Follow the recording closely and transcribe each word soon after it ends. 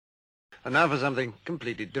And now for something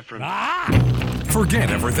completely different.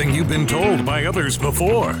 Forget everything you've been told by others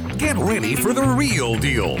before. Get ready for the real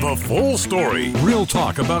deal, the full story, real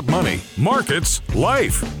talk about money, markets,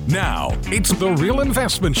 life. Now, it's The Real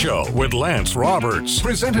Investment Show with Lance Roberts,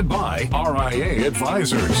 presented by RIA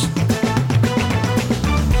Advisors.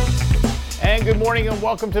 And good morning and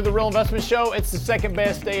welcome to The Real Investment Show. It's the second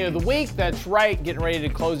best day of the week. That's right, getting ready to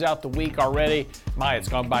close out the week already. It's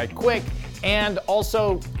gone by quick. And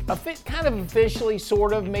also, kind of officially,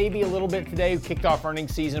 sort of, maybe a little bit today, we kicked off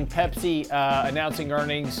earnings season. Pepsi announcing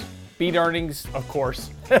earnings, beat earnings, of course,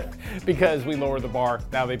 because we lowered the bar.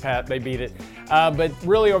 Now they beat it. But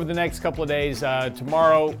really over the next couple of days,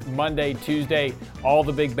 tomorrow, Monday, Tuesday, all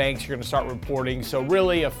the big banks are going to start reporting. So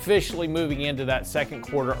really officially moving into that second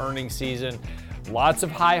quarter earnings season. Lots of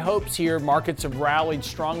high hopes here. Markets have rallied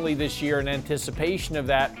strongly this year in anticipation of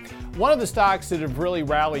that. One of the stocks that have really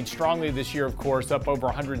rallied strongly this year, of course, up over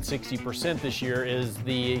 160% this year, is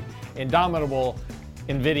the indomitable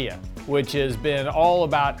NVIDIA, which has been all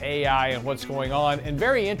about AI and what's going on. And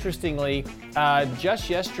very interestingly, just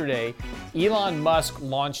yesterday, Elon Musk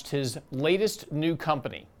launched his latest new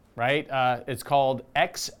company, right? It's called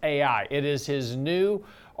xAI. It is his new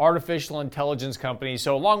artificial intelligence company.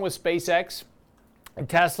 So along with SpaceX and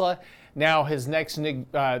Tesla, now his next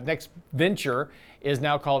venture is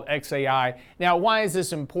now called xAI. Now, why is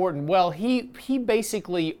this important? Well, he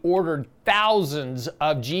basically ordered thousands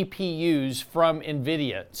of GPUs from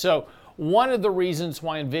NVIDIA. So one of the reasons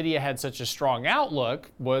why NVIDIA had such a strong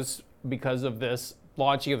outlook was because of this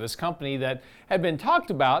launching of this company that had been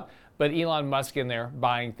talked about, but Elon Musk in there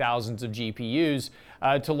buying thousands of GPUs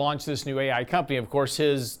to launch this new AI company. Of course,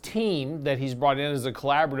 his team that he's brought in is a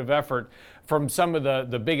collaborative effort from some of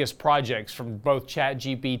the biggest projects from both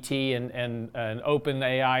ChatGPT and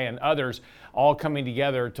OpenAI and others, all coming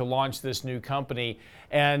together to launch this new company.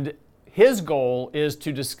 And his goal is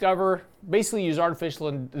to basically use artificial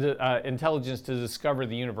intelligence to discover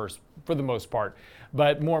the universe for the most part.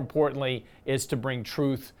 But more importantly, is to bring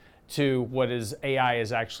truth to what AI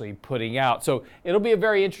is actually putting out. So it'll be a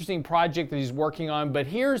very interesting project that he's working on. But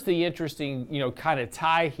here's the interesting, kind of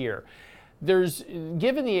tie here.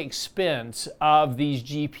 Given the expense of these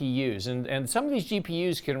GPUs, and some of these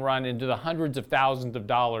GPUs can run into the hundreds of thousands of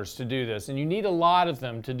dollars to do this, and you need a lot of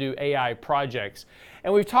them to do AI projects.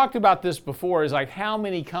 And we've talked about this before, is like how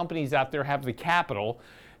many companies out there have the capital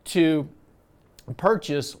to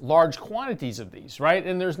purchase large quantities of these, right?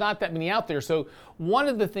 And there's not that many out there. So one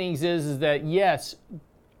of the things is that, yes,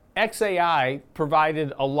 xAI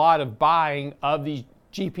provided a lot of buying of these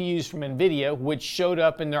GPUs from NVIDIA, which showed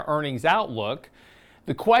up in their earnings outlook.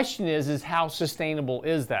 The question is how sustainable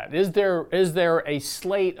is that? Is there a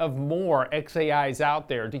slate of more xAIs out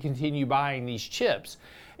there to continue buying these chips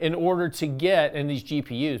in order to get, and these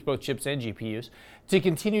GPUs, both chips and GPUs, to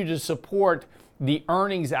continue to support the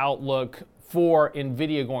earnings outlook for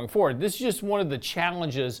NVIDIA going forward? This is just one of the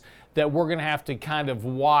challenges that we're going to have to kind of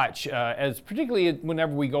watch, as particularly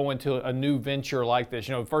whenever we go into a new venture like this.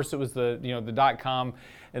 First it was the .com,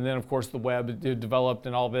 and then of course the web developed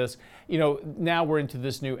and all this. Now we're into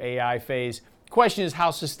this new AI phase. Question is,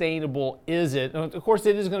 how sustainable is it? And of course,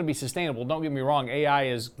 it is going to be sustainable. Don't get me wrong. AI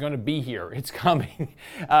is going to be here. It's coming.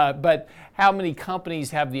 But how many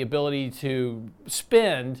companies have the ability to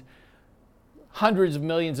spend hundreds of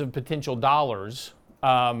millions of potential dollars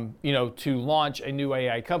to launch a new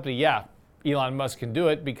AI company? Yeah, Elon Musk can do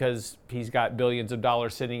it because he's got billions of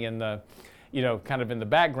dollars sitting in the, kind of in the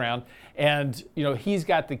background. And, he's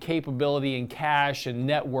got the capability and cash and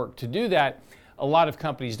network to do that. A lot of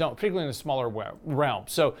companies don't, particularly in a smaller realm.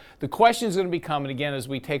 So the question is going to be coming again as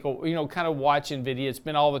we take kind of watch NVIDIA. It's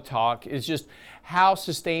been all the talk. It's just how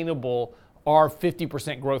sustainable are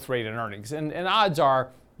 50% growth rate in earnings? And odds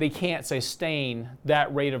are they can't sustain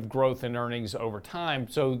that rate of growth in earnings over time.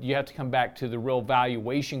 So you have to come back to the real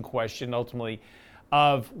valuation question ultimately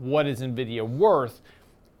of what is NVIDIA worth,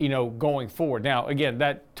 going forward. Now, again,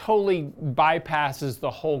 that totally bypasses the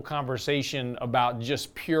whole conversation about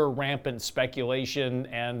just pure rampant speculation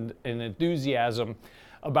and an enthusiasm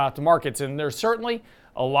about the markets. And there's certainly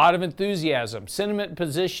a lot of enthusiasm. Sentiment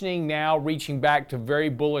positioning now reaching back to very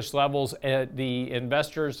bullish levels at the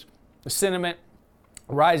investors. Sentiment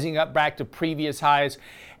rising up back to previous highs.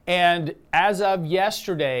 And as of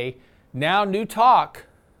yesterday, now new talk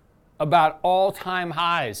about all-time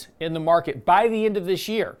highs in the market by the end of this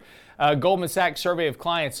year. Goldman Sachs survey of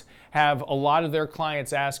clients have a lot of their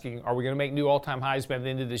clients asking, are we going to make new all-time highs by the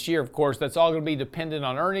end of this year? Of course, that's all going to be dependent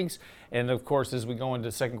on earnings. And of course, as we go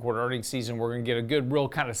into second quarter earnings season, we're going to get a good, real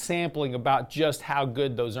kind of sampling about just how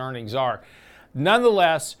good those earnings are.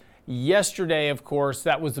 Nonetheless, Yesterday, of course,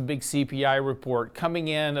 that was the big CPI report coming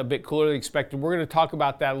in a bit cooler than expected. We're going to talk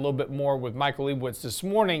about that a little bit more with Michael Lebowitz this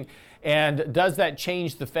morning. And does that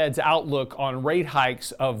change the Fed's outlook on rate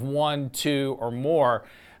hikes of 1, 2, or more?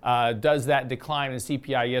 Does that decline in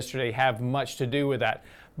CPI yesterday have much to do with that?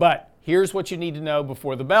 But here's what you need to know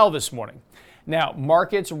before the bell this morning. Now,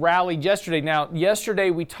 markets rallied yesterday. Now,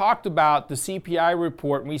 yesterday we talked about the CPI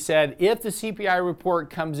report, and we said if the CPI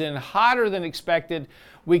report comes in hotter than expected,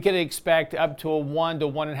 we could expect up to a 1 to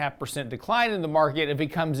 1.5% decline in the market. If it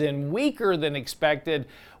comes in weaker than expected,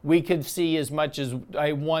 we could see as much as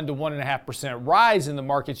a 1 to 1.5% rise in the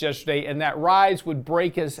markets yesterday, and that rise would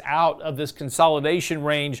break us out of this consolidation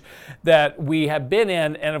range that we have been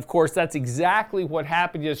in. And of course, that's exactly what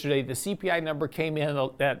happened yesterday. The CPI number came in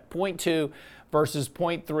at 0.2 versus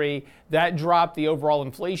 0.3. That dropped the overall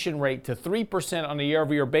inflation rate to 3% on a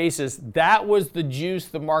year-over-year basis. That was the juice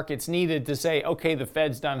the markets needed to say, okay, the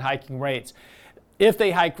Fed's done hiking rates. If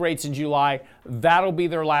they hike rates in July, that'll be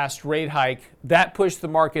their last rate hike. That pushed the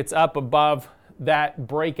markets up above that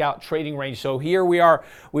breakout trading range. So here we are.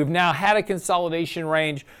 We've now had a consolidation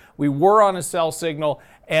range. We were on a sell signal,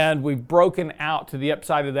 and we've broken out to the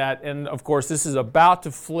upside of that. And of course, this is about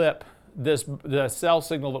to flip the sell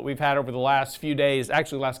signal that we've had over the last few days,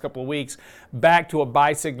 actually the last couple of weeks, back to a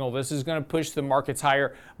buy signal. This is going to push the markets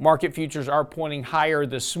higher. Market futures are pointing higher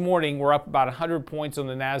this morning. We're up about 100 points on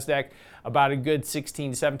the NASDAQ, about a good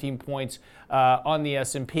 16, 17 points on the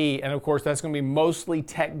S&P. And of course, that's going to be mostly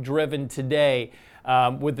tech driven today,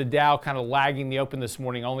 with the Dow kind of lagging the open this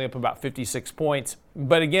morning, only up about 56 points.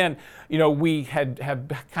 But again, we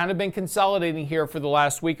have kind of been consolidating here for the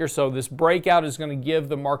last week or so. This breakout is going to give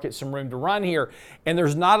the market some room to run here. And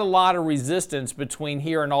there's not a lot of resistance between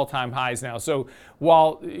here and all-time highs now. So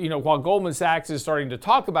while Goldman Sachs is starting to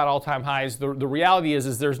talk about all-time highs, the reality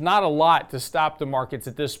is there's not a lot to stop the markets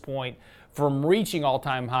at this point from reaching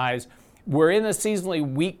all-time highs. We're in a seasonally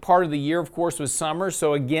weak part of the year, of course, with summer.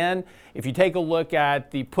 So again, if you take a look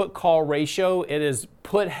at the put-call ratio, it is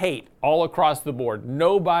put-hate all across the board.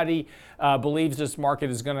 Nobody believes this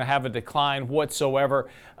market is going to have a decline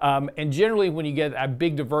whatsoever. And generally, when you get a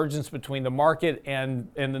big divergence between the market and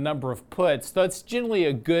the number of puts, that's generally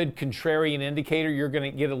a good contrarian indicator. You're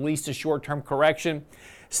going to get at least a short-term correction.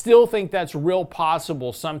 Still think that's real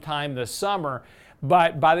possible sometime this summer.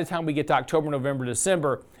 But by the time we get to October, November,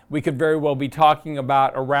 December, we could very well be talking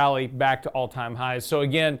about a rally back to all-time highs. So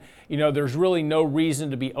again, there's really no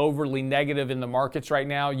reason to be overly negative in the markets right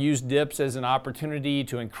now. Use dips as an opportunity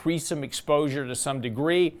to increase some exposure to some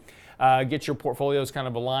degree. Get your portfolios kind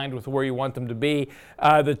of aligned with where you want them to be.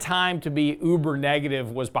 The time to be uber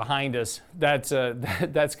negative was behind us. That's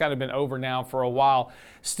kind of been over now for a while.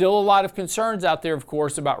 Still a lot of concerns out there, of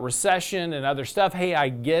course, about recession and other stuff. Hey, I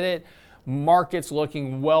get it. Markets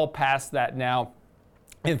looking well past that now.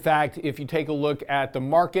 In fact, if you take a look at the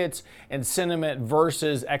markets and sentiment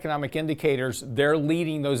versus economic indicators, they're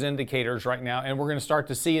leading those indicators right now. And we're going to start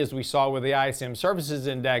to see, as we saw with the ISM Services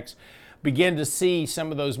Index, begin to see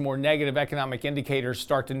some of those more negative economic indicators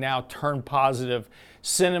start to now turn positive.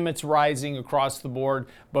 Sentiment's rising across the board.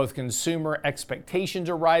 Both consumer expectations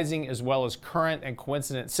are rising, as well as current and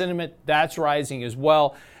coincident sentiment. That's rising as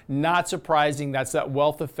well. Not surprising. That's that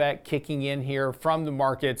wealth effect kicking in here from the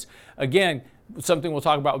markets. Again, something we'll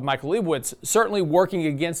talk about with Michael Lebowitz, certainly working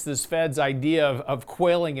against this Fed's idea of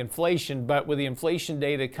quelling inflation, but with the inflation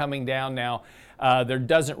data coming down now, there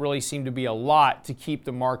doesn't really seem to be a lot to keep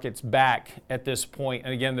the markets back at this point.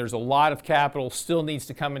 And again, there's a lot of capital still needs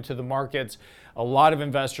to come into the markets. A lot of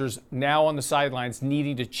investors now on the sidelines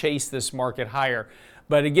needing to chase this market higher.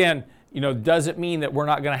 But again, doesn't mean that we're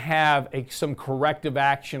not going to have some corrective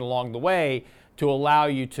action along the way to allow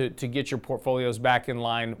you to get your portfolios back in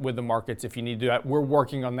line with the markets if you need to do that. We're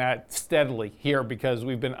working on that steadily here because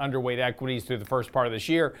we've been underweight equities through the first part of this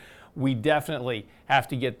year. We definitely have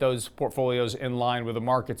to get those portfolios in line with the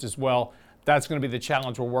markets as well. That's going to be the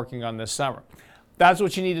challenge we're working on this summer. That's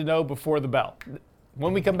what you need to know before the bell.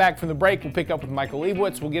 When we come back from the break, we'll pick up with Michael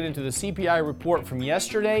Lebowitz. We'll get into the CPI report from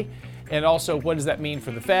yesterday, and also what does that mean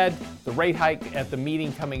for the Fed, the rate hike at the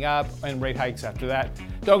meeting coming up, and rate hikes after that.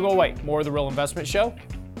 Don't go away. More of The Real Investment Show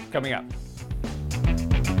coming up.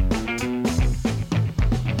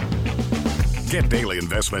 Get daily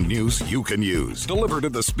investment news you can use, delivered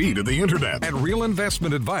at the speed of the internet at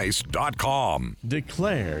realinvestmentadvice.com.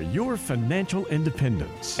 Declare your financial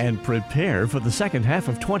independence and prepare for the second half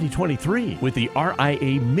of 2023 with the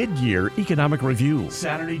RIA Mid-Year Economic Review,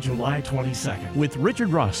 Saturday, July 22nd, with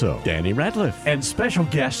Richard Rosso, Danny Ratliff, and special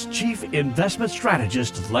guest Chief Investment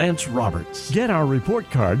Strategist Lance Roberts. Get our report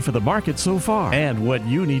card for the market so far and what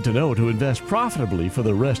you need to know to invest profitably for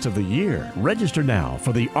the rest of the year. Register now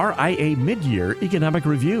for the RIA Mid-Year Economic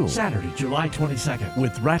Review, Saturday, July 22nd,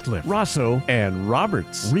 with Ratliff, Rosso, and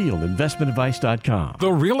Roberts. RealInvestmentAdvice.com.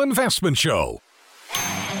 The Real Investment Show.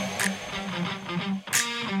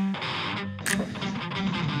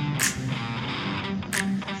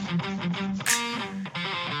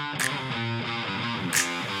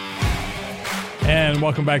 And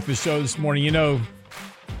welcome back to the show this morning. You know,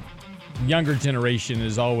 younger generation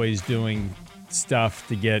is always doing stuff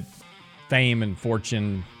to get fame and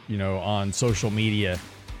fortune, you know, on social media.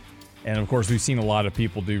 And of course, we've seen a lot of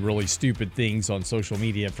people do really stupid things on social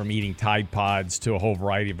media, from eating Tide Pods to a whole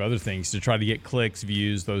variety of other things to try to get clicks,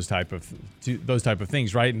 views, those type of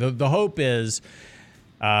things, right? And the hope is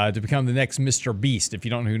to become the next Mr. Beast. If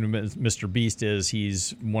you don't know who Mr. Beast is,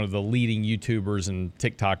 he's one of the leading YouTubers and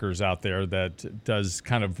TikTokers out there that does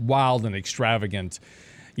kind of wild and extravagant,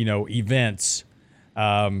 you know, events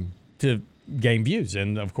to gain views.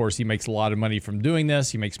 And of course, he makes a lot of money from doing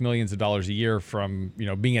this. He makes millions of dollars a year from, you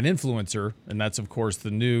know, being an influencer. And that's, of course,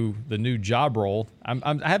 the new job role.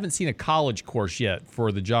 I haven't seen a college course yet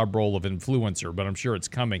for the job role of influencer, but I'm sure it's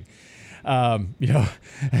coming. You know,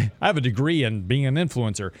 I have a degree in being an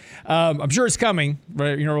influencer. I'm sure it's coming,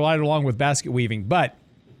 right, you know, right along with basket weaving. But,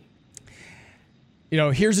 you know,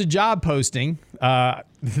 here's a job posting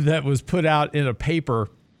that was put out in a paper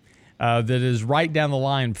that is right down the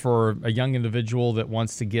line for a young individual that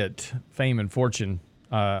wants to get fame and fortune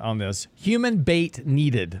on this. Human bait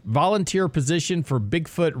needed. Volunteer position for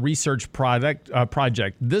Bigfoot research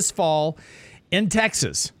project this fall in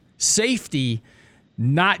Texas. Safety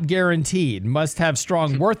not guaranteed. Must have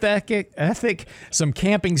strong work ethic, some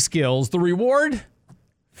camping skills. The reward?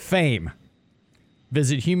 Fame.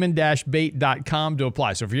 Visit human-bait.com to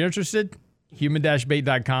apply. So if you're interested,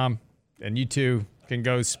 human-bait.com, and you too can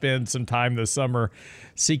go spend some time this summer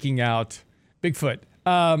seeking out Bigfoot.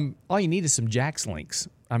 All you need is some Jack's links.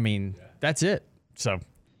 I mean, that's it. So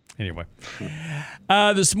anyway,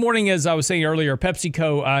 this morning, as I was saying earlier,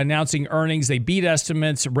 PepsiCo announcing earnings. They beat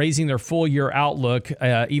estimates, raising their full-year outlook,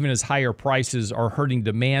 even as higher prices are hurting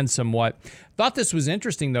demand somewhat. Thought this was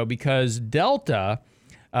interesting, though, because Delta,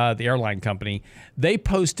 the airline company, they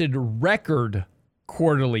posted record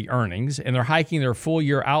quarterly earnings, and they're hiking their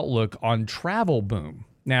full-year outlook on travel boom.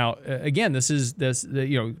 Now, again,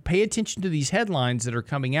 pay attention to these headlines that are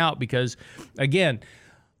coming out because, again,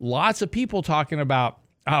 lots of people talking about,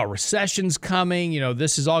 recession's coming. You know,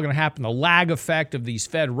 this is all going to happen. The lag effect of these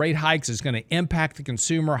Fed rate hikes is going to impact the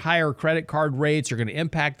consumer. Higher credit card rates are going to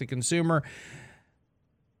impact the consumer.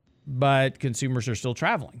 But consumers are still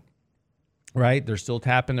traveling, right? They're still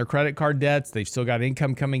tapping their credit card debts. They've still got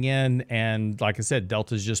income coming in. And like I said,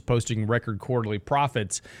 Delta's just posting record quarterly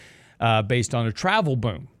profits based on a travel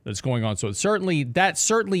boom that's going on. So that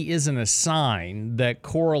certainly isn't a sign that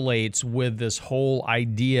correlates with this whole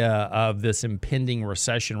idea of this impending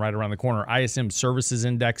recession right around the corner. ISM services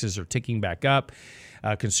indexes are ticking back up.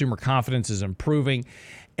 Consumer confidence is improving.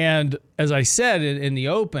 And as I said in the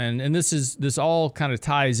open, and this all kind of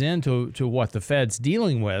ties into what the Fed's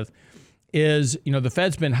dealing with, is, you know, the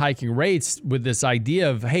Fed's been hiking rates with this idea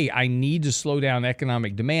of, hey, I need to slow down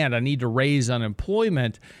economic demand. I need to raise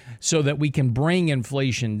unemployment so that we can bring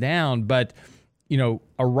inflation down. But, you know,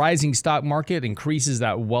 a rising stock market increases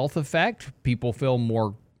that wealth effect. People feel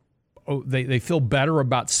more, they feel better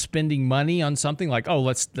about spending money on something like,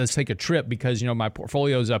 let's take a trip because, you know, my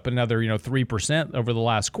portfolio's up another, 3% over the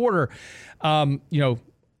last quarter. I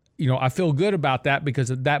feel good about that because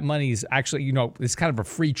that money is actually, it's kind of a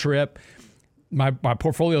free trip. My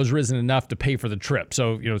portfolio has risen enough to pay for the trip.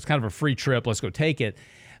 So, it's kind of a free trip. Let's go take it.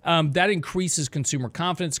 That increases consumer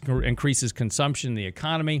confidence, increases consumption in the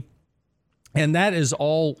economy. And that is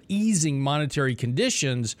all easing monetary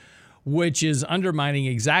conditions, which is undermining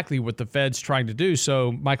exactly what the Fed's trying to do.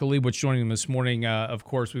 So Michael Lebowitz joining them this morning. Of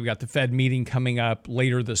course, we've got the Fed meeting coming up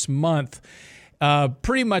later this month.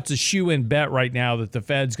 Pretty much a shoe-in bet right now that the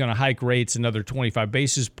Fed's going to hike rates another 25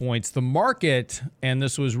 basis points. The market, and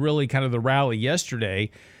this was really kind of the rally yesterday,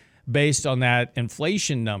 based on that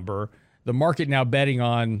inflation number, the market now betting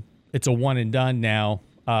on it's a one and done now.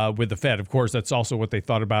 with the Fed. Of course, that's also what they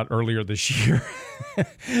thought about earlier this year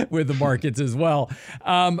with the markets as well.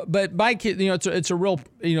 But Mike, it's a real,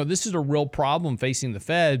 this is a real problem facing the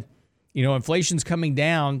Fed. Inflation's coming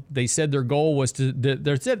down. They said their goal was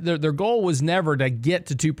their goal was never to get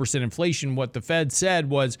to 2% inflation. What the Fed said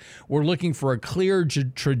was, we're looking for a clear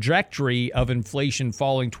trajectory of inflation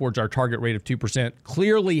falling towards our target rate of 2%.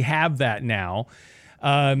 Clearly have that now.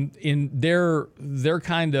 In their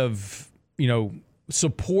kind of,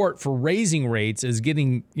 support for raising rates is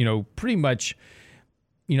getting, pretty much,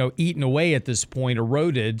 eaten away at this point,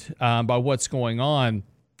 eroded by what's going on.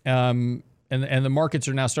 And the markets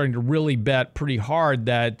are now starting to really bet pretty hard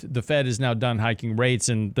that the Fed is now done hiking rates,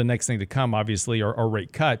 and the next thing to come, obviously, are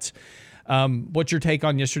rate cuts. What's your take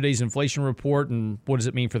on yesterday's inflation report, and what does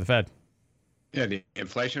it mean for the Fed? Yeah, the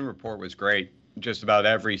inflation report was great. Just about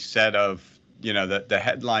every set of, the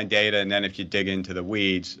headline data, and then if you dig into the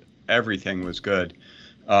weeds, everything was good.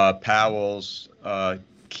 Powell's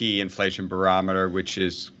key inflation barometer, which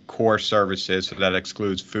is core services, so that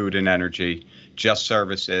excludes food and energy, just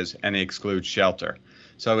services, and it excludes shelter.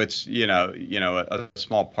 So it's, a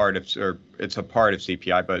small part of, or it's a part of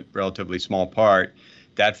CPI, but relatively small part.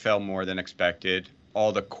 That fell more than expected.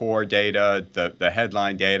 All the core data, the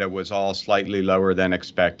headline data was all slightly lower than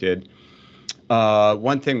expected.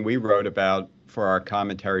 One thing we wrote about for our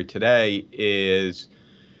commentary today is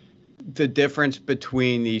the difference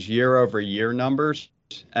between these year-over-year numbers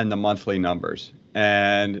and the monthly numbers,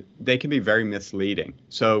 and they can be very misleading.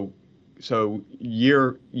 So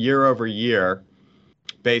year over year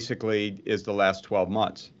basically is the last 12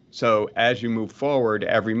 months. So as you move forward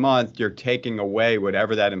every month, you're taking away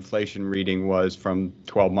whatever that inflation reading was from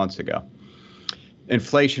 12 months ago.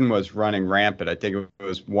 Inflation was running rampant. I think it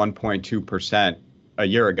was 1.2% a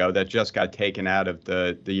year ago. That just got taken out of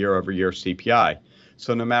the year over year CPI.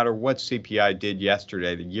 So no matter what CPI did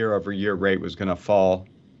yesterday, the year over year rate was going to fall,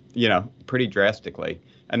 pretty drastically.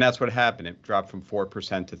 And that's what happened. It dropped from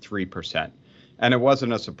 4% to 3%. And it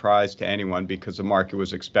wasn't a surprise to anyone because the market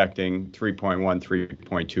was expecting 3.1,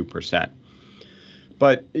 3.2%.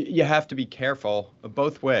 But you have to be careful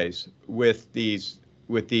both ways with these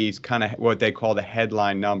kind of what they call the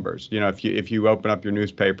headline numbers. If you open up your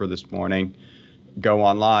newspaper this morning, go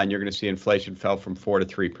online, you're going to see inflation fell from 4 to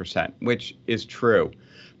 3%, which is true.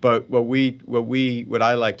 But what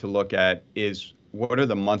I like to look at is, what are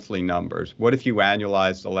the monthly numbers? What if you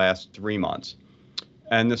annualize the last 3 months?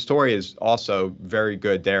 And the story is also very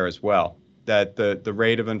good there as well, that the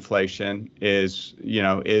rate of inflation is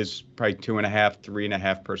probably 2.5%,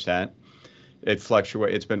 3.5%.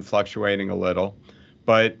 It's been fluctuating a little,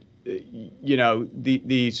 but the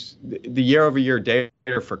year-over-year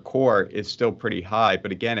data for core is still pretty high.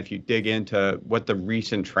 But again, if you dig into what the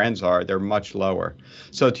recent trends are, they're much lower.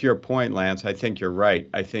 So to your point, Lance, I think you're right.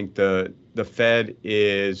 I think the Fed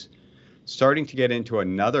is starting to get into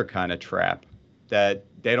another kind of trap, that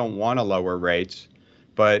they don't want to lower rates,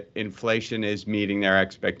 but inflation is meeting their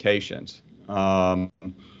expectations.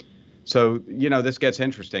 So, this gets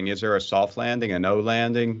interesting. Is there a soft landing, a no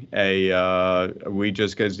landing? Is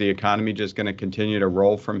the economy just going to continue to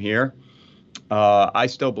roll from here? I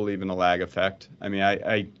still believe in the lag effect. I mean,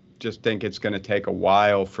 I just think it's going to take a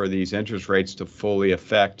while for these interest rates to fully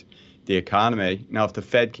affect the economy. Now, if the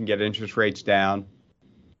Fed can get interest rates down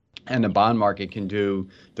and the bond market can do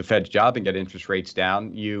the Fed's job and get interest rates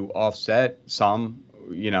down, you offset some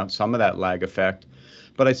of that lag effect.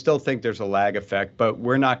 But I still think there's a lag effect, but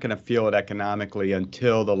we're not going to feel it economically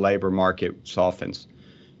until the labor market softens.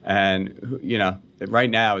 And,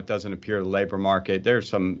 right now it doesn't appear the labor market, there's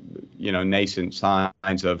some, nascent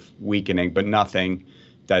signs of weakening, but nothing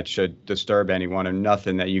that should disturb anyone, or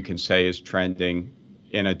nothing that you can say is trending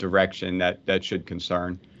in a direction that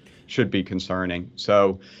should be concerning.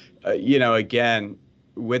 So, again,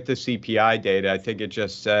 with the CPI data, I think it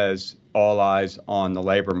just says all eyes on the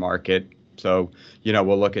labor market. So,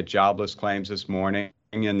 we'll look at jobless claims this morning,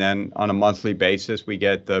 and then on a monthly basis, we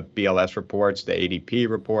get the BLS reports, the ADP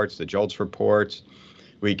reports, the JOLTS reports.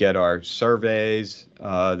 We get our surveys,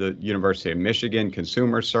 the University of Michigan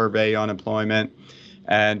Consumer Survey on employment,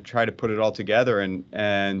 and try to put it all together.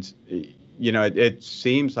 And it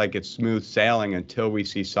seems like it's smooth sailing until we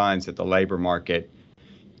see signs that the labor market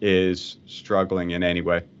is struggling in any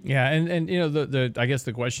way. Yeah, and I guess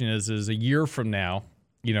the question is a year from now,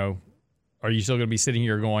 are you still going to be sitting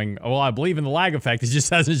here going, well, I believe in the lag effect, it just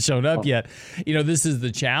hasn't shown up yet? This is the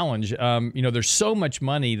challenge. There's so much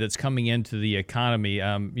money that's coming into the economy.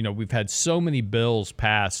 We've had so many bills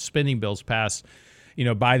passed, spending bills passed,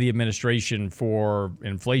 by the administration for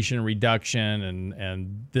inflation reduction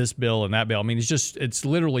and this bill and that bill. I mean, it's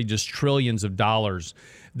literally just trillions of dollars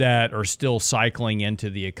that are still cycling into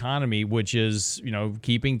the economy, which is,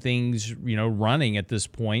 keeping things, running at this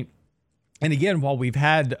point. And again, while we've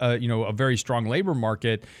had, a very strong labor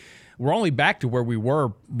market, we're only back to where we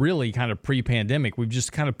were really kind of pre-pandemic. We've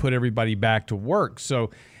just kind of put everybody back to work. So,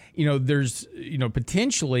 there's,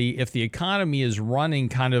 potentially if the economy is running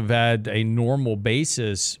kind of at a normal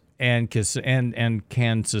basis and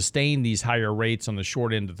can sustain these higher rates on the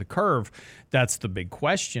short end of the curve, that's the big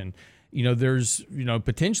question. There's,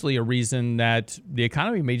 potentially a reason that the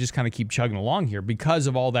economy may just kind of keep chugging along here because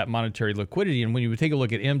of all that monetary liquidity. And when you take a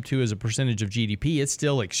look at M2 as a percentage of GDP, it's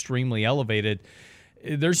still extremely elevated.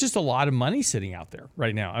 There's just a lot of money sitting out there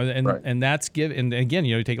right now. And that's and again,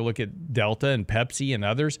 you take a look at Delta and Pepsi and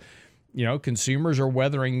others, consumers are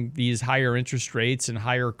weathering these higher interest rates and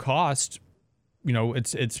higher costs.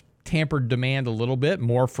 It's tampered demand a little bit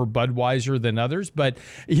more for Budweiser than others, but,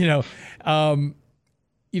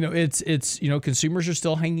 it's consumers are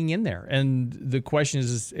still hanging in there. And the question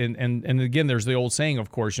is, and again, there's the old saying, of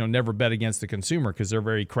course, never bet against the consumer because they're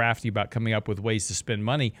very crafty about coming up with ways to spend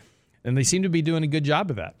money. And they seem to be doing a good job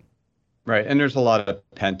of that. Right. And there's a lot of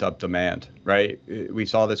pent up demand, right? We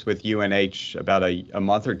saw this with UNH about a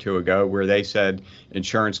month or two ago where they said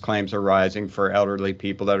insurance claims are rising for elderly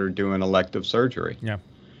people that are doing elective surgery. Yeah.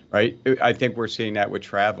 Right. I think we're seeing that with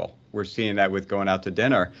travel. We're seeing that with going out to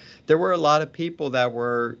dinner. There were a lot of people that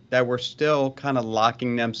were still kind of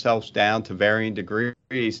locking themselves down to varying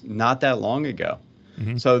degrees not that long ago.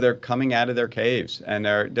 Mm-hmm. So they're coming out of their caves and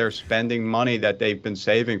they're spending money that they've been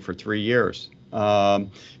saving for 3 years.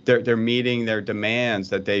 They're meeting their demands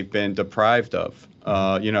that they've been deprived of.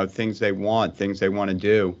 Things they want to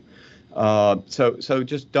do. So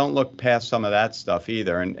just don't look past some of that stuff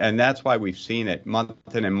either. And that's why we've seen it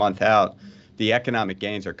month in and month out. The economic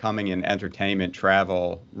gains are coming in entertainment,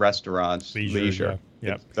 travel, restaurants, leisure,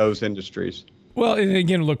 those industries. Well, and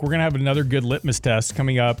again, look, we're going to have another good litmus test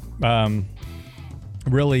coming up.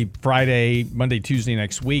 Really Friday, Monday, Tuesday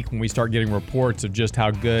next week when we start getting reports of just how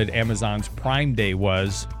good Amazon's Prime Day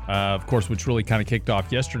was, of course, which really kind of kicked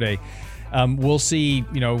off yesterday. We'll see,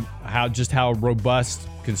 how robust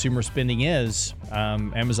consumer spending is.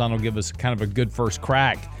 Amazon will give us kind of a good first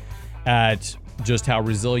crack at just how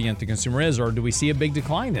resilient the consumer is, or do we see a big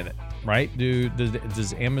decline in it? Right?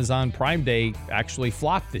 Does Amazon Prime Day actually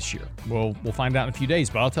flop this year? We'll find out in a few days,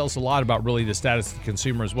 but I'll tell us a lot about really the status of the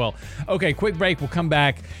consumer as well. Okay, quick break. We'll come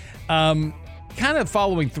back. Kind of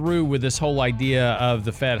following through with this whole idea of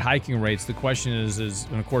the Fed hiking rates. The question is,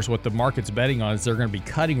 and of course, what the market's betting on is they're going to be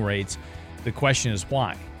cutting rates. The question is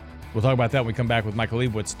why? We'll talk about that when we come back with Michael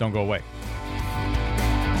Lebowitz. Don't go away.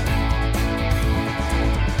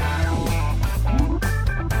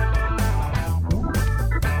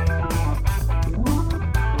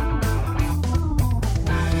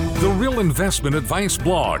 The Real Investment Advice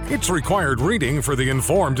blog. It's required reading for the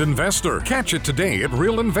informed investor. Catch it today at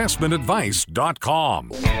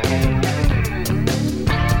realinvestmentadvice.com.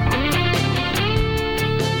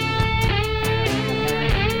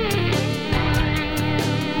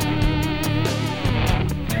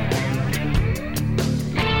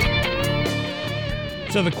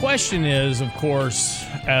 So the question is, of course,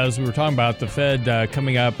 as we were talking about, the Fed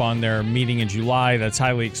coming up on their meeting in July, that's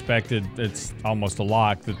highly expected. It's almost a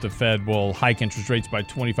lock that the Fed will hike interest rates by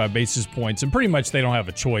 25 basis points. And pretty much they don't have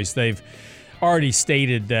a choice. They've already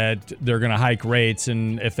stated that they're going to hike rates.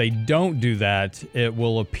 And if they don't do that, it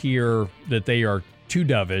will appear that they are too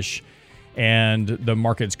dovish and the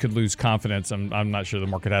markets could lose confidence. I'm not sure the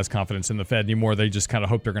market has confidence in the Fed anymore. They just kind of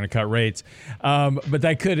hope they're going to cut rates. But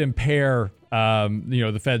that could impair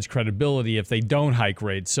the Fed's credibility if they don't hike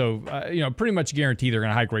rates. So, pretty much guarantee they're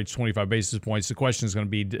going to hike rates 25 basis points. The question is going to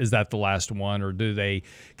be, is that the last one, or do they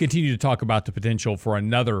continue to talk about the potential for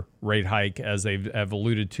another rate hike as they have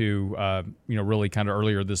alluded to, really kind of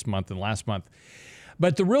earlier this month and last month?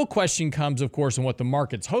 But the real question comes, of course, and what the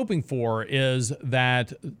market's hoping for is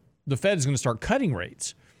that the Fed is going to start cutting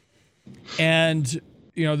rates. And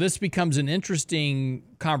this becomes an interesting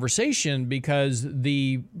conversation because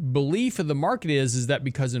the belief of the market is that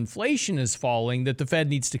because inflation is falling, that the Fed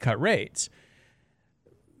needs to cut rates.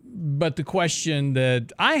 But the question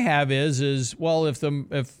that I have is well, if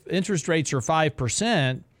interest rates are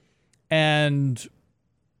 5% and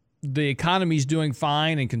the economy's doing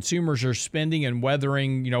fine and consumers are spending and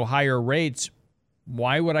weathering, higher rates,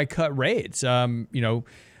 why would I cut rates?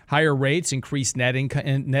 Higher rates increase net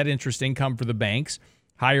interest income for the banks.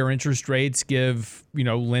 Higher interest rates give,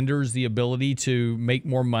 lenders the ability to make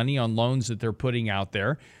more money on loans that they're putting out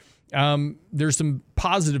there. there's some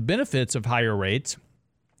positive benefits of higher rates.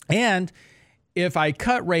 And if I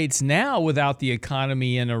cut rates now without the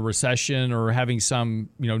economy in a recession or having some,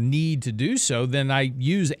 need to do so, then I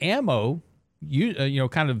use ammo,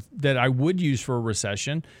 kind of that I would use for a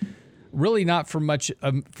recession, really not for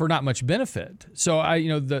not much benefit. So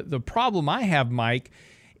the problem I have, Mike,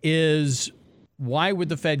 is why would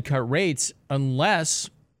the Fed cut rates unless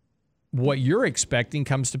what you're expecting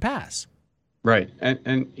comes to pass? Right.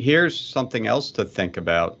 And here's something else to think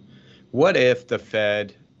about. What if the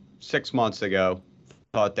Fed 6 months ago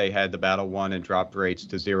thought they had the battle won and dropped rates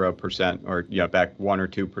to 0% or back 1 or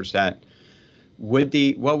 2%?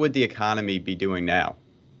 What would the economy be doing now?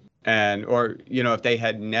 Or if they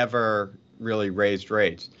had never really raised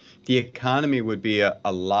rates, the economy would be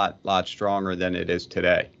a lot stronger than it is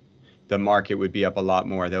today. The market would be up a lot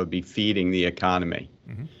more. That would be feeding the economy.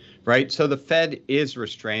 Mm-hmm. Right. So the Fed is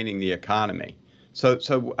restraining the economy.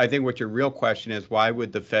 So I think what your real question is, why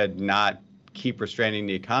would the Fed not keep restraining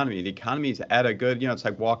the economy? The economy is at a good, it's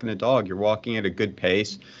like walking a dog. You're walking at a good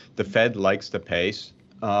pace. The Fed likes the pace.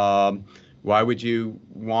 Why would you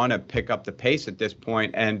want to pick up the pace at this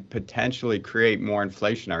point and potentially create more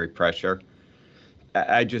inflationary pressure?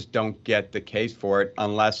 I just don't get the case for it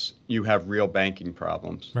unless you have real banking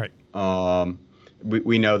problems. Right.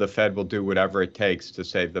 We know the Fed will do whatever it takes to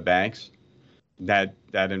save the banks. That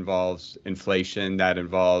involves inflation, that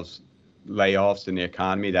involves layoffs in the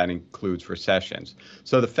economy, that includes recessions.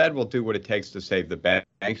 So the Fed will do what it takes to save the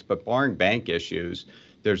banks, but barring bank issues,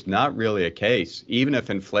 there's not really a case. Even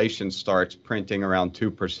if inflation starts printing around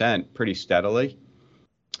 2% pretty steadily,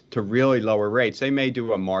 to really lower rates, they may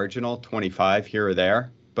do a marginal 25 here or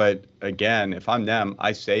there. But again, if I'm them,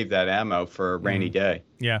 I save that ammo for a rainy day.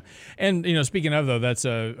 Yeah. And, speaking of, though, that's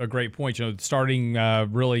a great point. Starting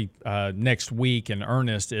really next week in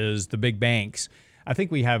earnest is the big banks. I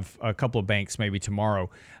think we have a couple of banks maybe tomorrow.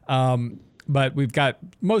 But we've got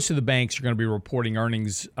most of the banks are going to be reporting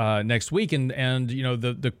earnings next week. And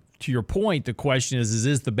to your point, the question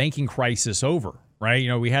is the banking crisis over?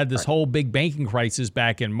 Right. We had this whole big banking crisis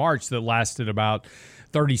back in March that lasted about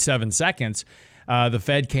 37 seconds. The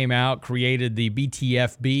Fed came out, created the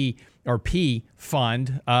BTFP or P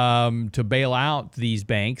fund to bail out these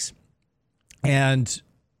banks. And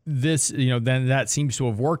this, then that seems to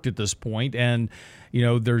have worked at this point. And,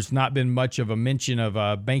 there's not been much of a mention of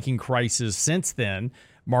a banking crisis since then.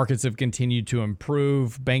 Markets have continued to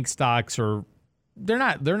improve. Bank stocks they're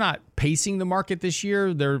not pacing the market this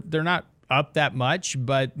year. They're not up that much,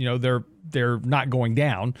 but they're not going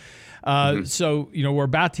down. So we're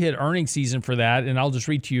about to hit earnings season for that, and I'll just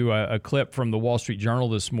read to you a clip from the Wall Street Journal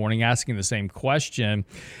this morning asking the same question.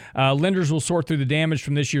 Lenders will sort through the damage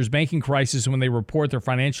from this year's banking crisis when they report their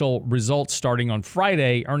financial results starting on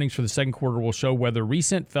Friday. Earnings for the second quarter will show whether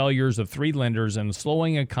recent failures of 3 lenders and the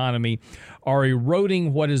slowing economy are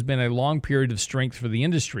eroding what has been a long period of strength for the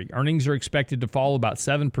industry. Earnings are expected to fall about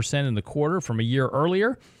 7% in the quarter from a year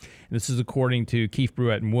earlier. This is according to Keefe,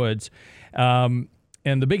 Bruyette & Woods. And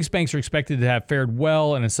the biggest banks are expected to have fared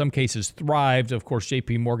well and in some cases thrived. Of course,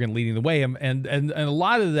 JP Morgan leading the way. And a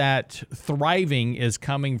lot of that thriving is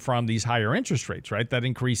coming from these higher interest rates, right? That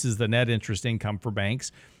increases the net interest income for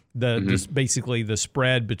banks. Basically the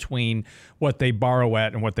spread between what they borrow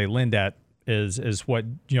at and what they lend at is what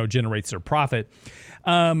generates their profit.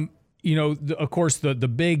 Of course, the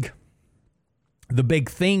big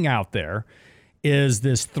thing out there is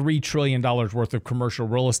this $3 trillion worth of commercial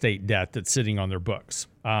real estate debt that's sitting on their books.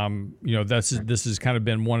 This has kind of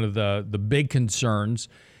been one of the big concerns,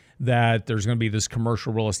 that there's going to be this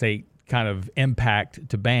commercial real estate kind of impact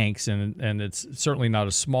to banks, and it's certainly not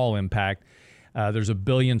a small impact. There's 1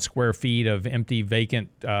 billion square feet of empty, vacant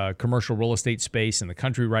commercial real estate space in the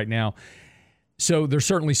country right now. So there's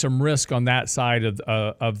certainly some risk on that side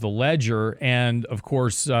of the ledger. And of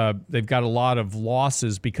course, they've got a lot of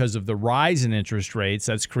losses because of the rise in interest rates.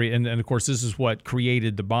 And of course, this is what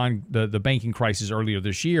created the banking crisis earlier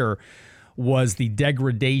this year, was the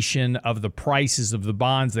degradation of the prices of the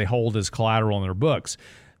bonds they hold as collateral in their books.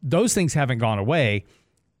 Those things haven't gone away.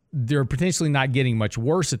 They're potentially not getting much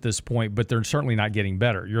worse at this point, but they're certainly not getting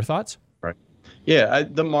better. Your thoughts? Right. Yeah,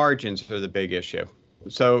 the margins are the big issue.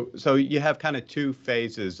 So you have kind of 2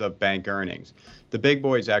 phases of bank earnings. The big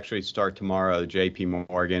boys actually start tomorrow, JP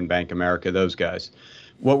Morgan, Bank of America, those guys.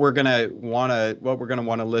 What we're going to want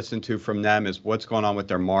to listen to from them is what's going on with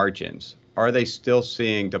their margins. Are they still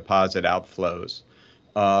seeing deposit outflows?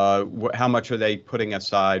 How much are they putting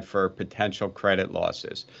aside for potential credit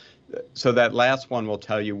losses? So that last one will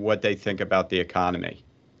tell you what they think about the economy.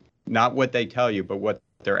 Not what they tell you, but what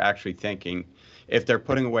they're actually thinking. If they're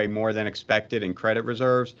putting away more than expected in credit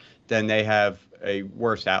reserves, then they have a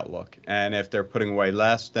worse outlook. And if they're putting away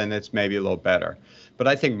less, then it's maybe a little better. But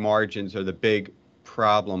I think margins are the big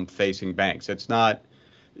problem facing banks. It's not,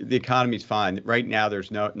 the economy's fine. Right now,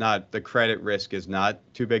 the credit risk is not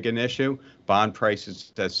too big an issue. Bond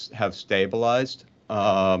prices have stabilized.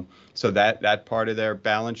 So that part of their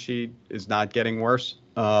balance sheet is not getting worse.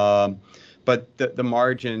 But the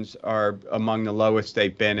margins are among the lowest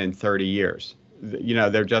they've been in 30 years.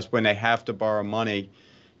 They're just, when they have to borrow money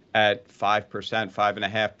at 5%,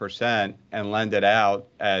 5.5%, and lend it out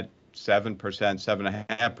at 7%,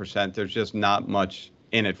 7.5%, there's just not much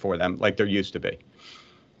in it for them like there used to be.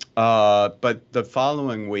 But the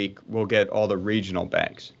following week, we'll get all the regional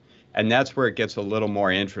banks. And that's where it gets a little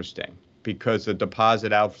more interesting because the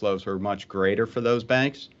deposit outflows are much greater for those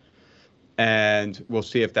banks. And we'll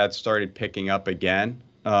see if that started picking up again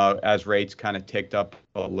as rates kind of ticked up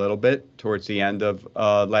a little bit towards the end of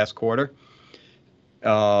last quarter.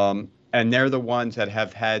 And they're the ones that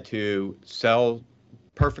have had to sell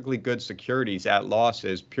perfectly good securities at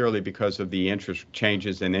losses purely because of the interest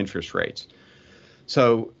changes in interest rates.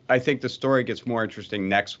 So I think the story gets more interesting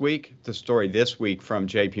next week. The story this week from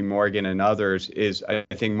JP Morgan and others is, I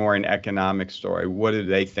think, more an economic story. What do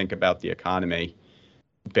they think about the economy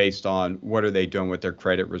based on what are they doing with their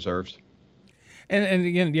credit reserves? And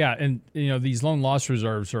again, yeah, and these loan loss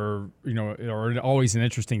reserves are always an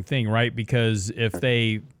interesting thing, right? Because if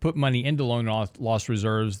they put money into loan loss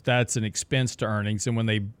reserves, that's an expense to earnings, and when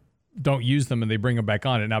they don't use them and they bring them back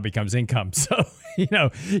on, it now becomes income. So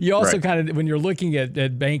you also kind of, when you're looking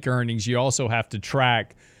at bank earnings, you also have to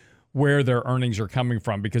track where their earnings are coming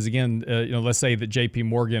from. Because again, let's say that JP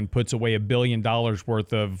Morgan puts away $1 billion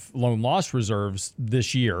worth of loan loss reserves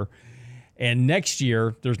this year. And next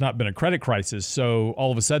year, there's not been a credit crisis. So all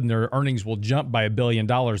of a sudden, their earnings will jump by $1 billion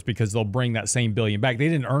because they'll bring that same $1 billion back. They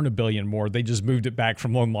didn't earn $1 billion more. They just moved it back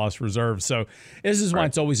from loan loss reserves. So this is why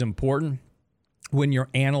it's always important when you're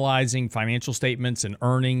analyzing financial statements and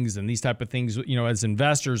earnings and these type of things. As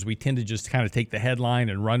investors, we tend to just kind of take the headline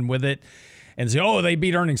and run with it and say, oh, they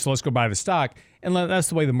beat earnings, so let's go buy the stock. And that's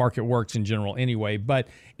the way the market works in general anyway. But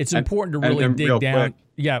it's important to really dig down.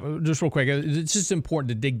 Yeah, just real quick. It's just important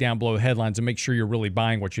to dig down below the headlines and make sure you're really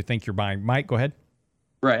buying what you think you're buying. Mike, go ahead.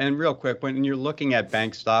 Right. And real quick, when you're looking at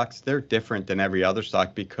bank stocks, they're different than every other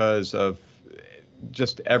stock because of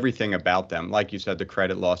just everything about them. Like you said, the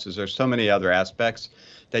credit losses. There's so many other aspects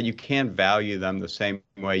that you can't value them the same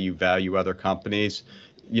way you value other companies.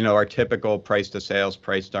 Our typical price to sales,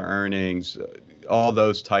 price to earnings, all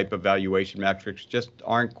those type of valuation metrics just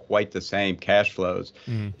aren't quite the same. Cash flows.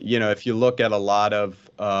 If you look at a lot of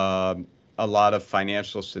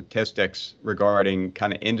financial statistics regarding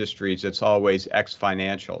kind of industries, it's always X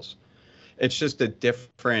financials. It's just a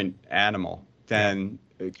different animal than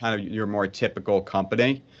kind of your more typical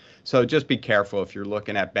company. So just be careful if you're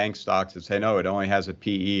looking at bank stocks and say, no, it only has a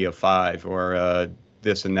PE of 5 or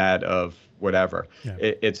this and that of whatever. Yeah.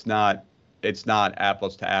 It's not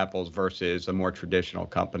apples to apples versus a more traditional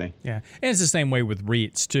company. Yeah, and it's the same way with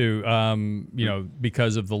REITs too,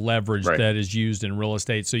 because of the leverage that is used in real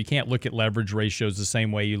estate. So you can't look at leverage ratios the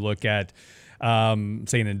same way you look at, say,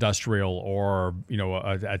 an industrial or,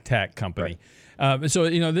 a tech company. So,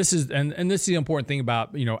 this is, and this is the important thing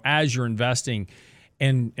about, as you're investing,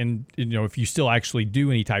 and if you still actually do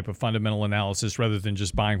any type of fundamental analysis rather than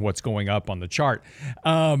just buying what's going up on the chart,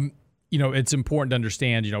 it's important to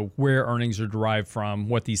understand, where earnings are derived from,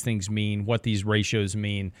 what these things mean, what these ratios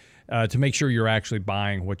mean, to make sure you're actually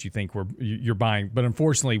buying what you think you're buying. But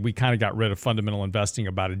unfortunately, we kind of got rid of fundamental investing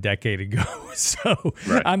about a decade ago. So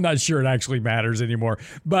I'm not sure it actually matters anymore.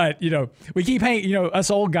 But, we keep hanging, us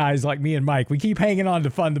old guys like me and Mike, we keep hanging on to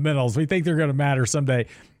fundamentals. We think they're going to matter someday.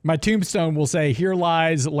 My tombstone will say, here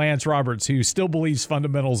lies Lance Roberts, who still believes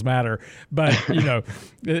fundamentals matter. But,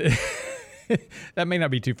 that may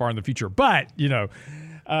not be too far in the future. But,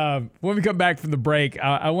 when we come back from the break,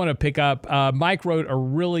 I want to pick up. Mike wrote a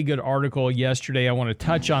really good article yesterday. I want to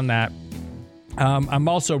touch on that. I'm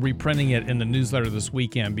also reprinting it in the newsletter this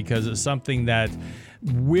weekend because it's something that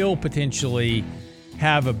will potentially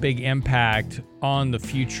have a big impact on the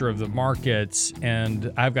future of the markets.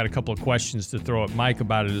 And I've got a couple of questions to throw at Mike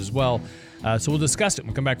about it as well. So we'll discuss it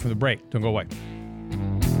when we come back from the break. Don't go away.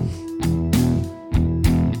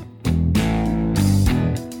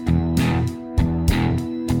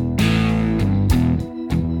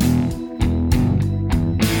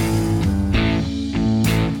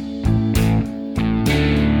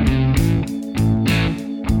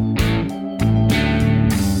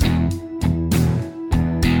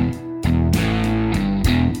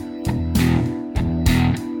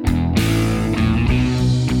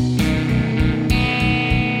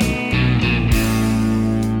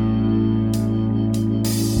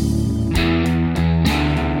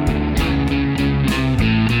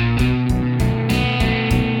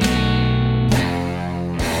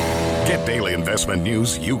 investment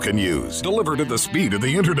news you can use. Delivered at the speed of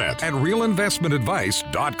the internet at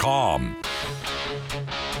realinvestmentadvice.com.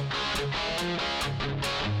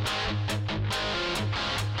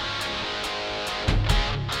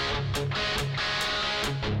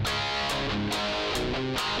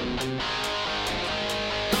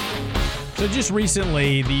 So just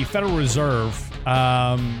recently, the Federal Reserve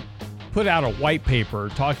put out a white paper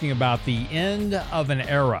talking about the end of an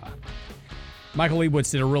era. Michael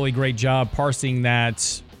Lebowitz did a really great job parsing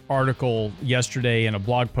that article yesterday in a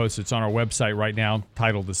blog post that's on our website right now,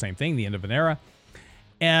 titled the same thing, The End of an Era.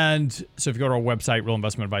 And so if you go to our website,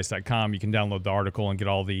 realinvestmentadvice.com, you can download the article and get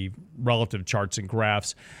all the relative charts and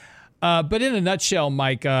graphs. But in a nutshell,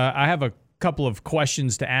 Mike, I have a couple of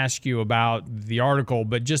questions to ask you about the article,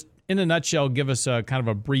 but just in a nutshell, give us a kind of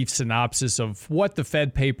a brief synopsis of what the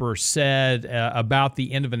Fed paper said about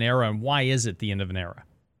the end of an era and why is it the end of an era?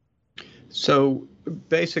 So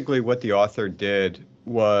basically what the author did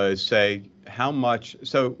was say how much,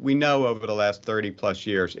 so we know over the last 30 plus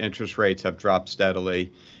years, interest rates have dropped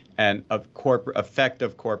steadily and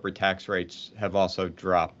effective corporate tax rates have also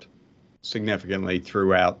dropped significantly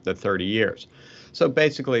throughout the 30 years. So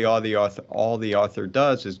basically all the author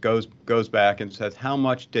does is goes back and says, how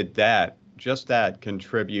much did just that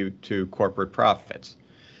contribute to corporate profits?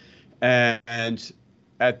 And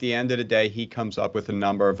at the end of the day, he comes up with a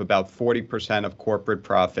number of about 40% of corporate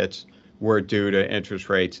profits were due to interest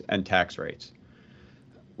rates and tax rates,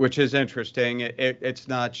 which is interesting. It's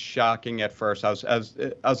not shocking at first. I was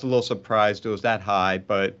a little surprised it was that high,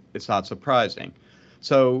 but it's not surprising.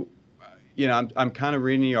 So, you know, I'm kind of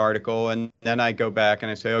reading the article and then I go back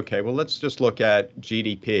and I say, okay, well, let's just look at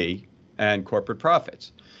GDP and corporate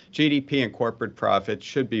profits. GDP and corporate profits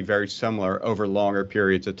should be very similar over longer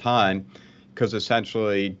periods of time because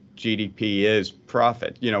essentially GDP is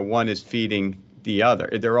profit. You know, one is feeding the other.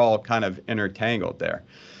 They're all kind of intertangled there.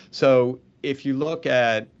 So if you look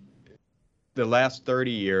at the last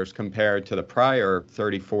 30 years compared to the prior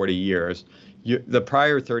 30, 40 years, the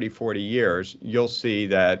prior 30, 40 years, you'll see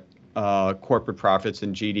that corporate profits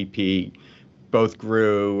and GDP both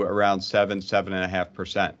grew around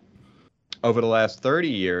 7.5%. Over the last 30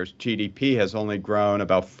 years, GDP has only grown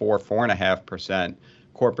about 4.5%.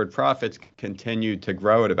 Corporate profits continued to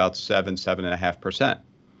grow at about 7.5%.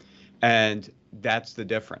 And that's the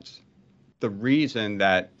difference. The reason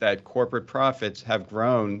that corporate profits have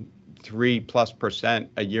grown 3+%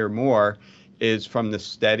 a year more is from the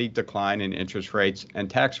steady decline in interest rates and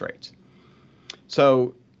tax rates.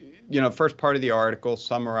 So, you know, first part of the article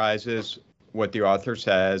summarizes what the author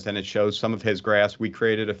says, and it shows some of his graphs. We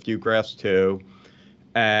created a few graphs too.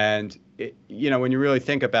 And, you know, when you really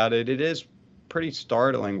think about it, it is pretty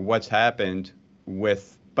startling what's happened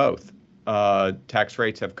with both. Tax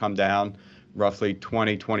rates have come down roughly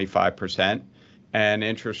 25%, and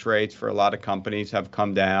interest rates for a lot of companies have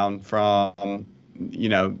come down from, you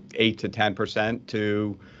know, 8 to 10%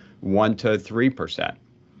 to 1 to 3%.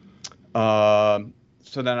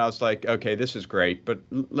 So then I was like, okay, this is great, but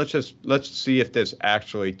let's see if this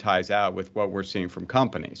actually ties out with what we're seeing from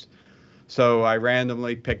companies. So I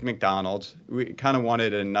randomly picked McDonald's. We kind of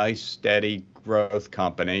wanted a nice, steady growth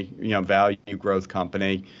company, you know, value growth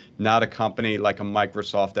company, not a company like a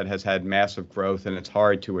Microsoft that has had massive growth and it's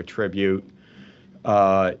hard to attribute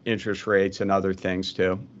interest rates and other things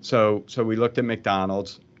to. So we looked at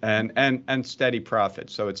McDonald's and steady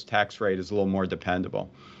profits, so its tax rate is a little more dependable.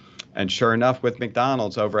 And sure enough, with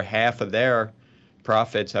McDonald's, over half of their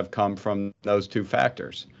profits have come from those two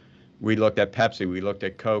factors. We looked at Pepsi, we looked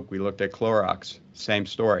at Coke, we looked at Clorox, same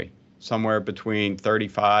story. Somewhere between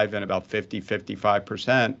 35 and about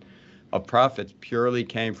 55% of profits purely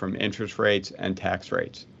came from interest rates and tax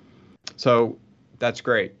rates. So that's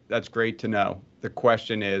great. That's great to know. The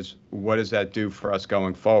question is, what does that do for us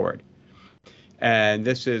going forward? And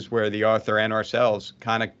this is where the author and ourselves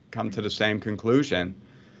kind of come to the same conclusion,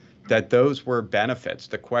 that those were benefits.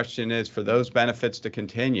 The question is for those benefits to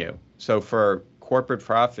continue. So for corporate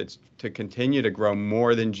profits to continue to grow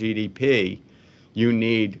more than GDP, you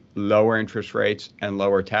need lower interest rates and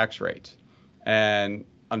lower tax rates. And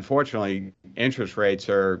unfortunately, interest rates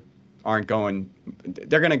they're going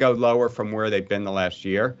to go lower from where they've been the last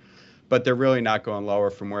year, but they're really not going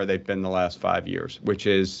lower from where they've been the last 5 years, which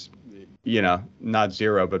is, you know, not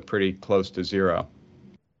zero, but pretty close to zero.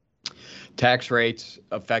 Tax rates,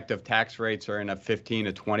 effective tax rates are in a 15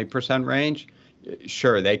 to 20% range.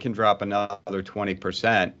 Sure, they can drop another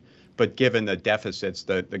 20%, but given the deficits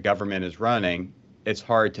that the government is running, it's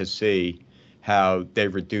hard to see how they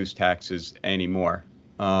reduce taxes anymore.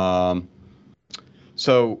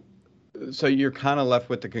 So you're kind of left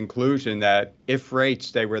with the conclusion that if rates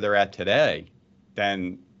stay where they're at today,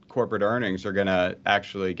 then corporate earnings are going to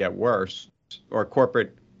actually get worse, or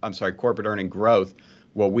corporate earning growth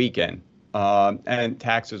will weaken. And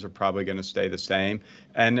taxes are probably going to stay the same.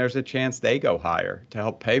 And there's a chance they go higher to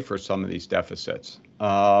help pay for some of these deficits.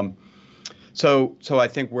 So I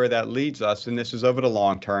think where that leads us, and this is over the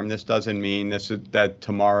long term, this doesn't mean that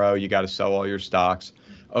tomorrow you got to sell all your stocks.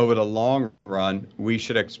 Over the long run, we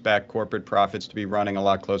should expect corporate profits to be running a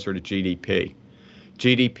lot closer to GDP.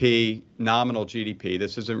 GDP, nominal GDP,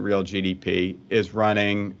 this isn't real GDP, is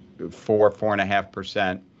running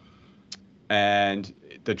 4.5%. And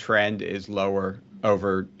the trend is lower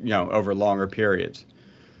over longer periods.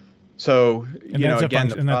 So,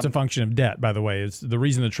 that's a function of debt, by the way. It's the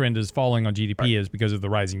reason the trend is falling on GDP is because of the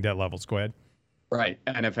rising debt levels. Go ahead. Right.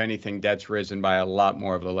 And if anything, debt's risen by a lot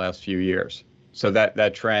more over the last few years. So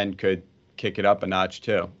that trend could kick it up a notch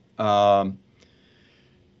too.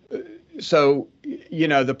 So,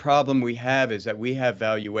 the problem we have is that we have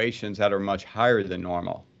valuations that are much higher than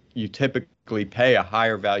normal. You typically pay a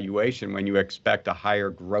higher valuation when you expect a higher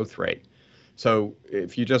growth rate. So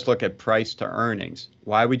if you just look at price to earnings,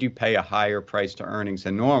 why would you pay a higher price to earnings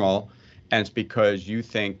than normal? And it's because you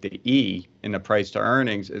think the E in the price to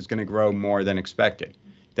earnings is going to grow more than expected.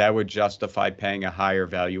 That would justify paying a higher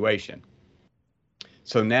valuation.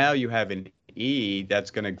 So now you have an E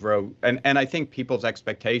that's going to grow. And I think people's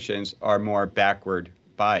expectations are more backward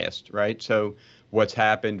biased, right? So what's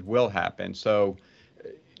happened will happen. So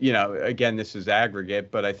again, this is aggregate,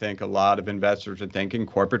 but I think a lot of investors are thinking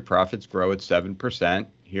corporate profits grow at 7%.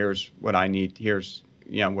 Here's what I need. Here's,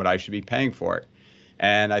 what I should be paying for it.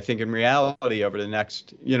 And I think in reality, over the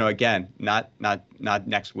next, again, not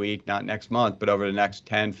next week, not next month, but over the next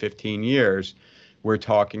 10, 15 years, we're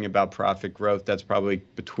talking about profit growth that's probably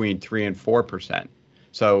between 3 and 4%.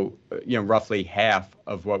 So, roughly half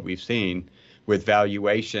of what we've seen, with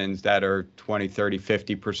valuations that are 20, 30,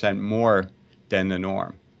 50% more than the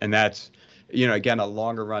norm. And that's, again, a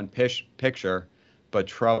longer run picture, but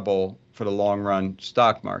trouble for the long run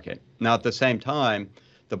stock market. Now, at the same time,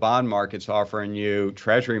 the bond market's offering you,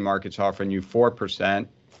 treasury market's offering you 4%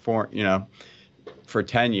 for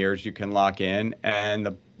 10 years you can lock in.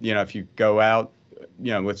 And, if you go out,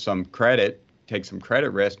 with some credit, take some credit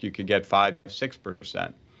risk, you could get 5,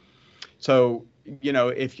 6%. So,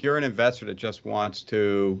 if you're an investor that just wants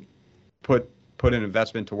to put an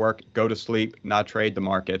investment to work, go to sleep, not trade the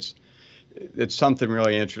markets, it's something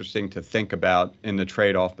really interesting to think about in the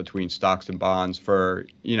trade-off between stocks and bonds for,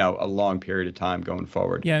 a long period of time going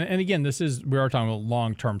forward. Yeah, and again, we are talking about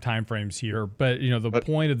long-term timeframes here, but the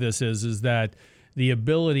point of this is that the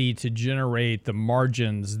ability to generate the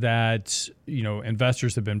margins that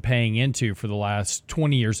investors have been paying into for the last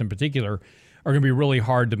 20 years in particular are going to be really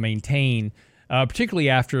hard to maintain. Particularly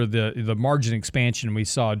after the margin expansion we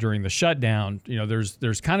saw during the shutdown.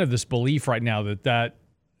 There's kind of this belief right now that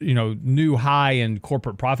new high in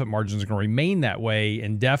corporate profit margins are going to remain that way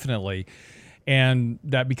indefinitely, and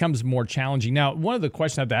that becomes more challenging. Now, one of the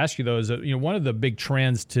questions I have to ask you though is that one of the big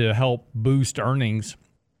trends to help boost earnings,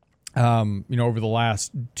 over the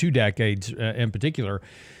last 2 decades in particular,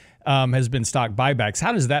 has been stock buybacks.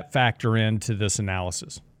 How does that factor into this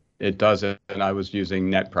analysis? It doesn't, and I was using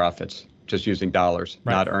net profits. Just using dollars,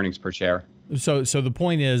 right, not earnings per share. So the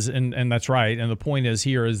point is, and that's right. And the point is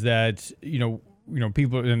here is that,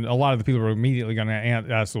 people, and a lot of the people are immediately going to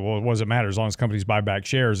ask, well, what does it matter? As long as companies buy back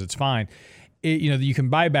shares, it's fine. You can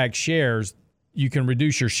buy back shares, you can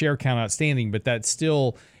reduce your share count outstanding, but that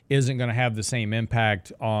still isn't going to have the same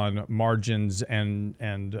impact on margins and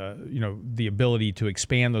the ability to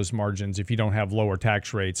expand those margins if you don't have lower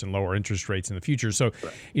tax rates and lower interest rates in the future. So,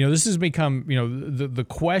 right, this has become, the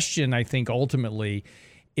question I think ultimately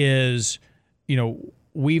is,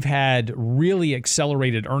 we've had really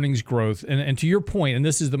accelerated earnings growth. And to your point, and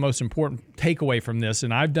this is the most important takeaway from this,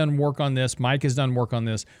 and I've done work on this, Mike has done work on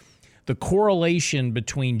this, the correlation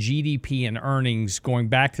between GDP and earnings going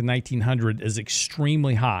back to 1900 is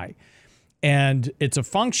extremely high. And it's a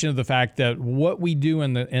function of the fact that what we do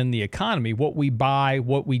in the economy, what we buy,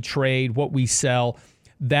 what we trade, what we sell,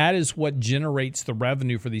 that is what generates the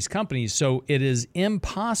revenue for these companies. So it is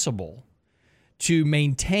impossible to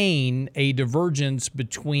maintain a divergence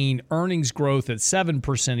between earnings growth at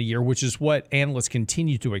 7% a year, which is what analysts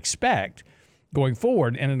continue to expect going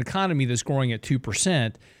forward, and an economy that's growing at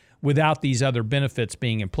 2%. Without these other benefits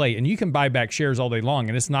being in play. And you can buy back shares all day long,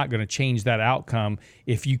 and it's not going to change that outcome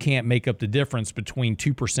if you can't make up the difference between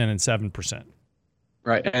 2% and 7%.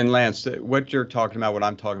 Right. And Lance, what you're talking about, what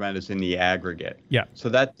I'm talking about is in the aggregate. Yeah. So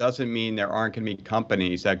that doesn't mean there aren't going to be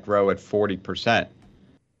companies that grow at 40%,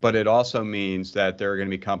 but it also means that there are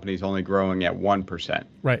going to be companies only growing at 1%.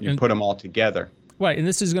 Right. You put them all together. Right, and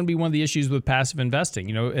this is going to be one of the issues with passive investing.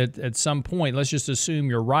 You know, at some point, let's just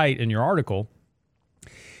assume you're right in your article,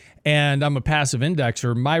 and I'm a passive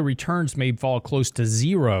indexer. My returns may fall close to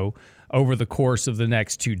zero over the course of the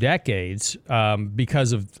next 2 decades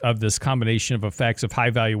because of this combination of effects of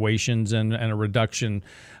high valuations and a reduction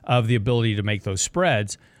of the ability to make those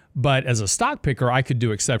spreads. But as a stock picker, I could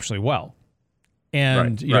do exceptionally well.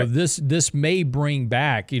 And you know, this may bring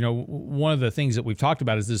back, you know, one of the things that we've talked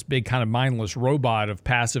about is this big kind of mindless robot of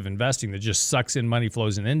passive investing that just sucks in money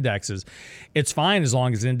flows and indexes. It's fine as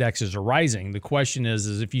long as indexes are rising. The question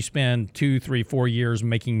is if you spend 2, 3, 4 years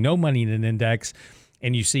making no money in an index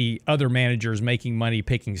and you see other managers making money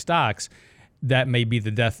picking stocks, that may be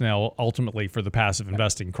the death knell ultimately for the passive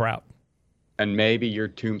investing crowd. And maybe your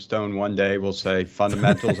tombstone one day will say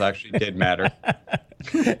fundamentals actually did matter.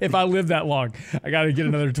 If I live that long, I got to get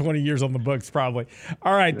another 20 years on the books probably.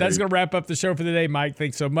 All right, that's going to wrap up the show for the day, Mike.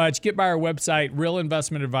 Thanks so much. Get by our website,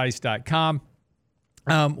 realinvestmentadvice.com.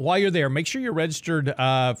 While you're there, make sure you're registered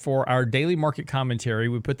for our daily market commentary.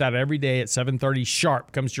 We put that every day at 7:30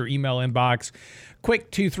 sharp. Comes to your email inbox.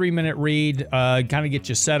 Quick 2-3 minute read, kind of get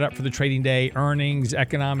you set up for the trading day, earnings,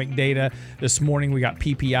 economic data. This morning we got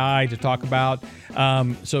PPI to talk about.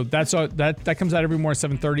 So that comes out every morning at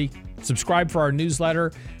 7:30. Subscribe for our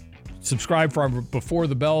newsletter. Subscribe for our Before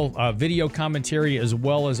the Bell video commentary, as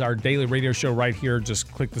well as our daily radio show right here.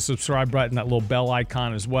 Just click the subscribe button, that little bell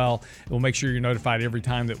icon as well. We'll make sure you're notified every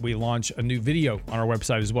time that we launch a new video on our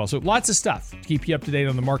website as well. So lots of stuff to keep you up to date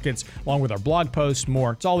on the markets, along with our blog posts,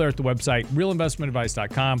 more. It's all there at the website,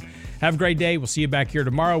 realinvestmentadvice.com. Have a great day. We'll see you back here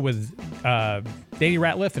tomorrow with Danny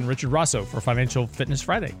Ratliff and Richard Rosso for Financial Fitness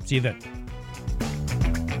Friday. See you then.